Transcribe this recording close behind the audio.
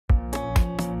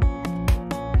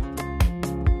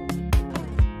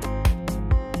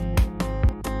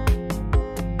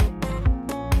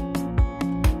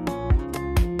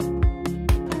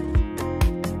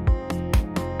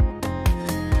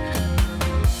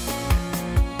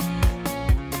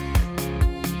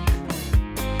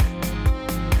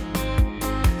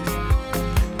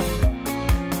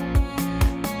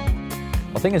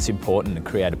think it's important to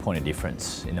create a point of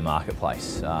difference in the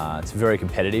marketplace. It's very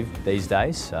competitive these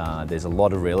days. There's a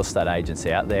lot of real estate agents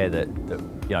out there that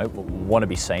want to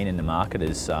be seen in the market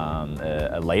as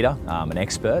a leader, an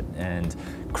expert, and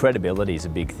credibility is a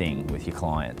big thing with your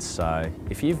clients. So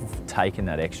if you've taken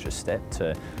that extra step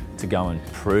to go and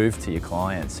prove to your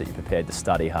clients that you're prepared to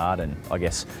study hard and I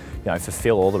guess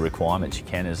fulfill all the requirements you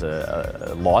can as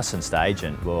a licensed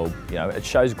agent, well, it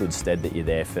shows good stead that you're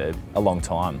there for a long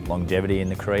time, longevity in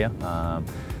the career.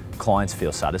 Clients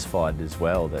feel satisfied as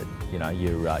well that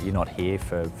you're not here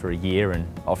for a year and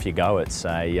off you go. It's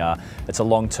a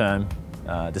long-term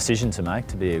decision to make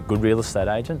to be a good real estate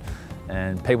agent,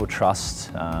 and people trust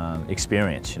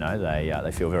experience.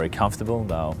 They feel very comfortable.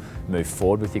 They'll move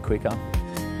forward with you quicker.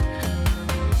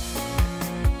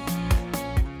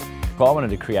 I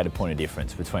wanted to create a point of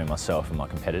difference between myself and my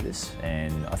competitors,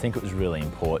 and I think it was really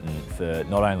important for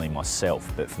not only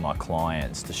myself but for my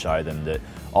clients to show them that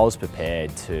I was prepared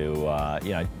to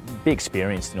be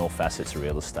experienced in all facets of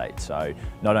real estate. So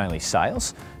not only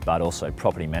sales but also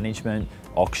property management,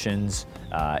 auctions,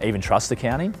 even trust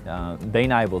accounting.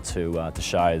 Being able to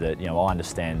show that I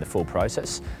understand the full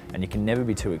process, and you can never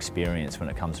be too experienced when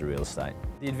it comes to real estate.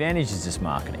 The advantage is just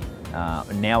marketing.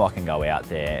 Now I can go out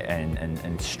there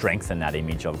and strengthen that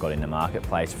image I've got in the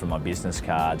marketplace, from my business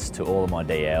cards to all of my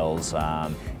DLs.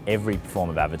 Every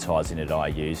form of advertising that I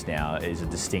use now is a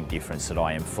distinct difference that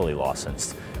I am fully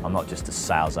licensed. I'm not just a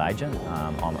sales agent,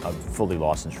 I'm a fully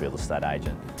licensed real estate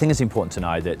agent. I think it's important to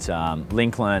know that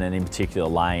LinkLearn, and in particular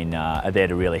Lane, are there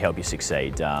to really help you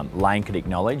succeed. Lane could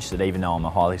acknowledge that even though I'm a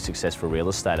highly successful real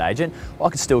estate agent, I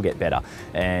could still get better.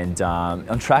 And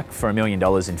on track for $1 million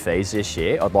in fees this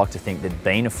year, I'd like to think that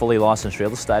being a fully licensed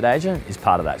real estate agent is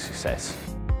part of that success.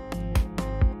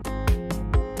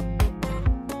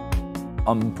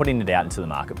 I'm putting it out into the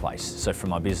marketplace. So from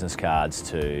my business cards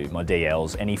to my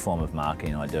DLs, any form of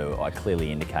marketing I do, I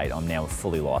clearly indicate I'm now a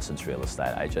fully licensed real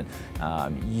estate agent.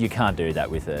 You can't do that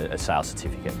with a sales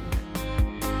certificate.